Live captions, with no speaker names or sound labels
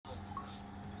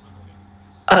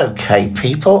Okay,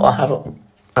 people, I haven't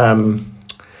done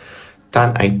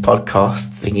a podcast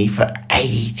thingy for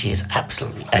ages,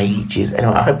 absolutely ages.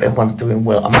 Anyway, I hope everyone's doing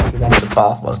well. I'm actually under the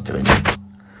bath whilst doing this.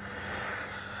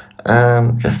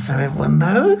 Just so everyone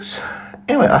knows.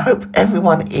 Anyway, I hope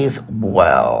everyone is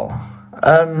well.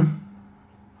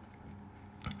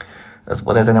 As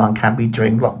well as anyone can be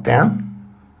during lockdown.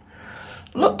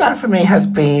 Lockdown for me has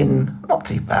been not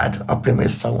too bad. I've been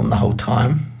with someone the whole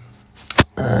time.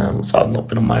 So I've not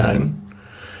been on my own.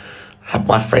 Had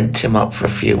my friend Tim up for a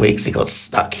few weeks. He got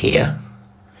stuck here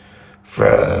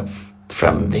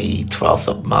from the 12th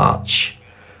of March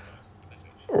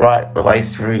right the way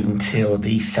through until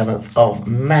the 7th of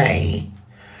May.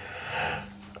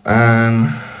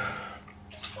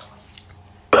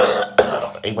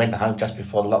 He went home just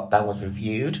before the lockdown was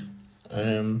reviewed.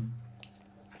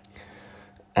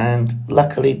 And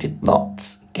luckily did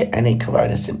not get any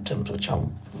corona symptoms, which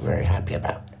I'm very happy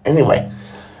about. Anyway,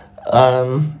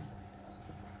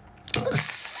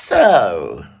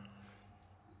 so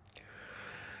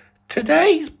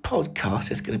today's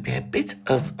podcast is going to be a bit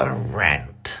of a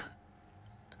rant.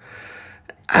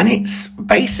 And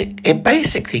it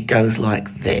basically goes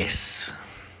like this.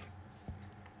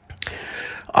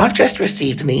 I've just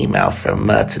received an email from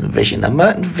Merton Vision. Now,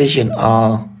 Merton Vision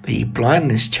are the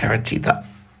blindness charity that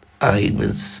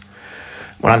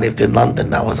when I lived in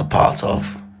London, I was a part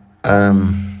of.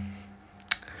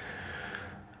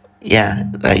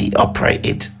 They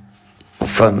operated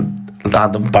from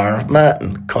London Borough of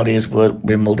Merton, Colliers Wood,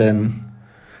 Wimbledon,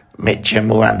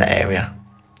 Mitcham, all around the area.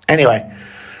 Anyway,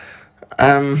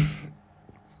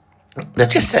 they've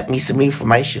just sent me some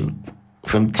information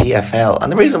from TfL,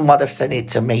 and the reason why they've sent it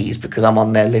to me is because I'm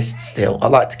on their list still. I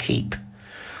like to keep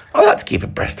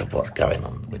abreast of what's going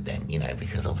on with them,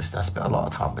 because obviously I spent a lot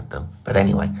of time with them. But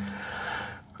anyway,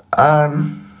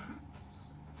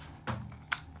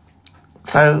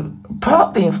 so part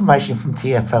of the information from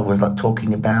TfL was like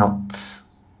talking about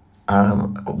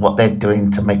what they're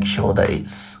doing to make sure that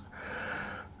it's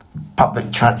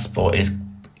public transport is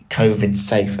COVID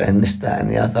safe and this, that, and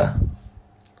the other.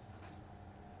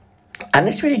 And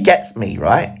this really gets me,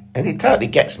 right? And it totally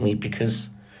gets me because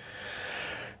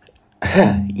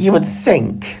you would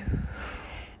think,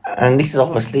 and this is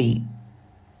obviously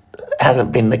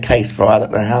hasn't been the case for I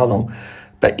don't know how long,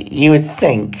 but you would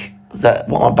think that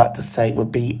what I'm about to say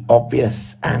would be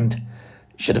obvious and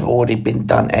should have already been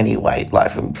done anyway,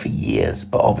 like for years,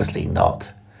 but obviously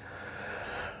not.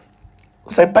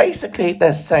 So basically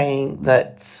they're saying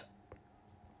that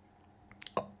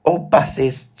all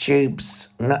buses,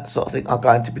 tubes, and that sort of thing are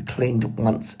going to be cleaned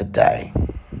once a day.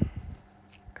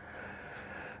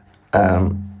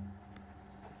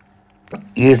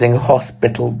 Using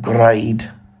hospital-grade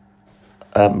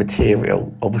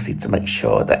material, obviously, to make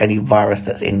sure that any virus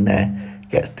that's in there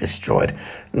gets destroyed.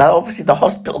 Now, obviously, the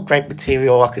hospital-grade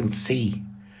material, I can see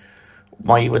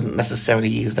why you wouldn't necessarily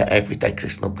use that every day because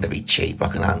it's not going to be cheap. I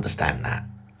can understand that,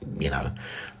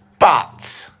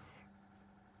 But,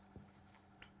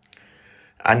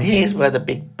 and here's where the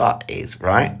big but is,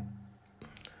 right?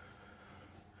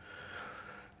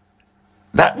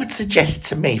 That would suggest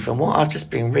to me, from what I've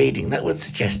just been reading,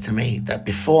 that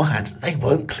beforehand they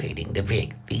weren't cleaning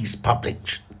these public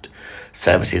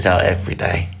services out every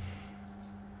day.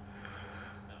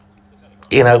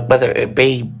 Whether it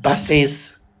be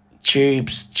buses,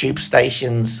 tubes, tube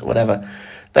stations, whatever,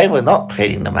 they were not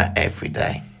cleaning them out every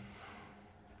day.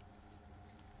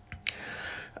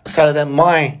 So then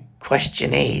my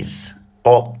question is,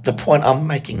 or the point I'm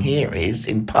making here is,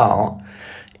 in part,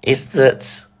 is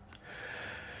that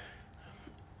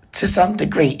to some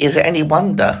degree, is it any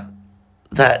wonder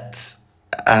that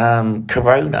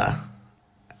corona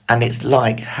and its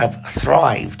like have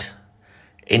thrived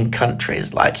in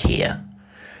countries like here?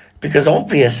 Because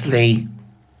obviously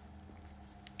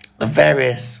the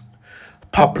various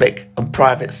public and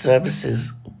private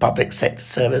services, public sector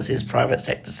services, private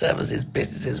sector services,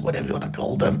 businesses, whatever you want to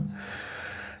call them,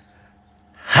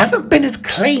 haven't been as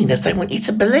clean as they want you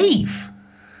to believe.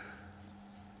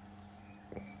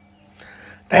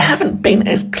 They haven't been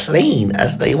as clean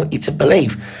as they want you to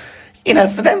believe.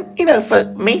 For them, for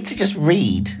me to just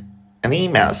read an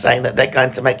email saying that they're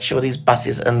going to make sure these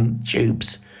buses and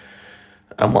tubes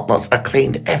and whatnots are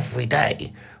cleaned every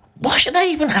day, why should they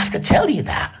even have to tell you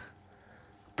that?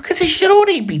 Because it should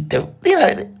already be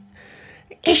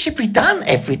it should be done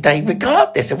every day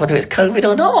regardless of whether it's COVID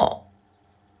or not.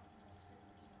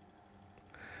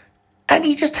 And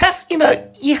you just have,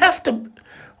 you have to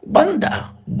wonder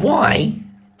why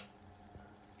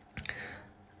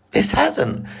this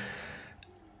hasn't.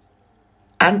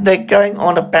 And they're going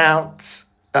on about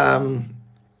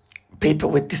people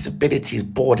with disabilities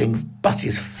boarding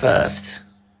buses first.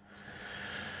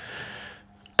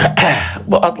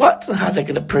 Well, I'd like to know how they're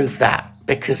going to prove that,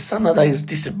 because some of those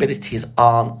disabilities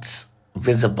aren't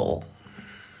visible.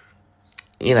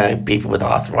 You know, people with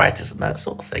arthritis and that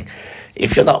sort of thing.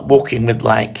 If you're not walking with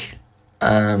like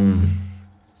some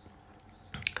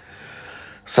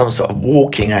sort of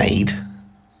walking aid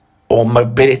or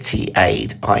mobility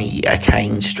aid, i.e. a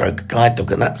cane, stroke, guide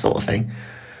dog and that sort of thing,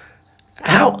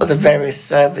 how are the various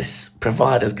service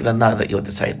providers going to know that you're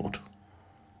disabled?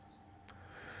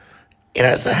 You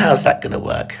know, so how's that going to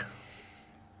work?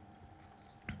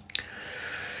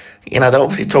 You know, they're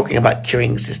obviously talking about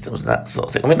queuing systems and that sort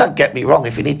of thing. I mean, don't get me wrong.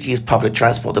 If you need to use public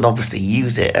transport, then obviously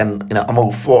use it. And, you know, I'm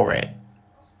all for it.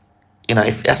 You know,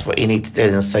 if that's what you need to do,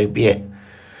 then so be it.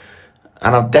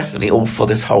 And I'm definitely all for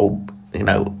this whole, you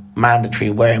know, mandatory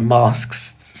wearing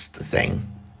masks thing.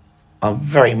 I'm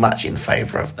very much in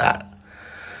favour of that.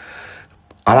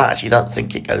 I actually don't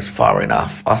think it goes far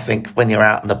enough. I think when you're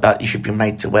out and about, you should be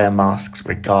made to wear masks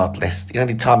regardless. The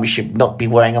only time you should not be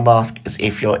wearing a mask is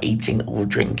if you're eating or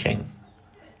drinking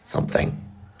something.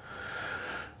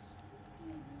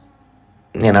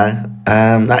 You know,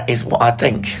 that is what I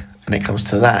think when it comes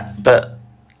to that. But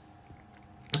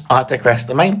I digress.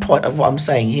 The main point of what I'm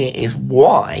saying here is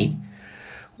why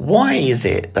is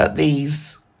it that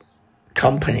these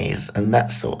companies and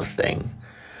that sort of thing,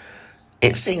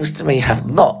 it seems to me, have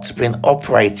not been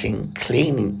operating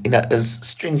cleaning, you know, as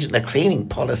stringent a cleaning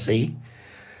policy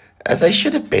as they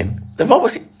should have been. They've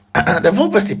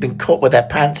obviously been caught with their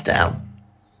pants down.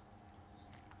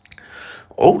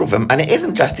 All of them, and it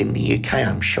isn't just in the UK,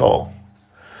 I'm sure.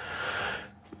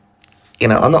 You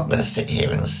know, I'm not going to sit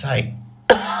here and say,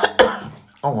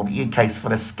 oh, the UK's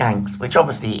full of skanks, which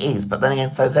obviously it is, but then again,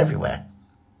 so is everywhere.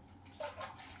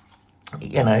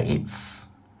 You know, it's...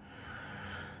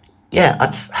 Yeah,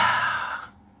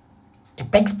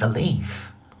 it begs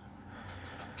belief.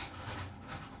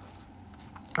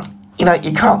 You know,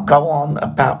 you can't go on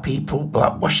about people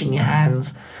like washing your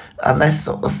hands and this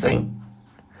sort of thing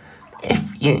if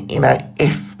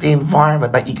if the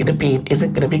environment that you're going to be in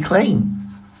isn't going to be clean.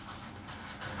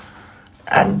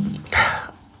 And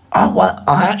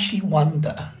I actually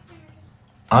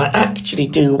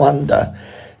do wonder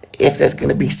if there's going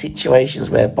to be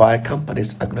situations whereby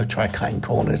companies are going to try cutting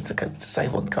corners to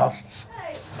save on costs.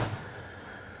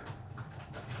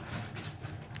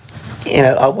 You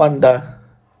know, I wonder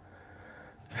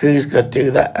who's going to do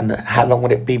that and how long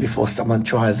would it be before someone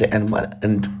tries it and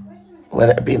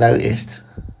whether it'll be noticed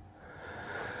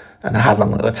and how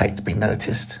long it will take to be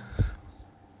noticed.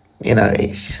 You know,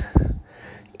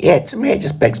 to me it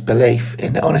just begs belief,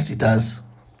 and it honestly does.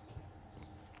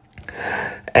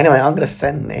 Anyway, I'm going to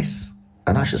send this,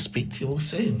 and I shall speak to you all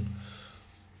soon.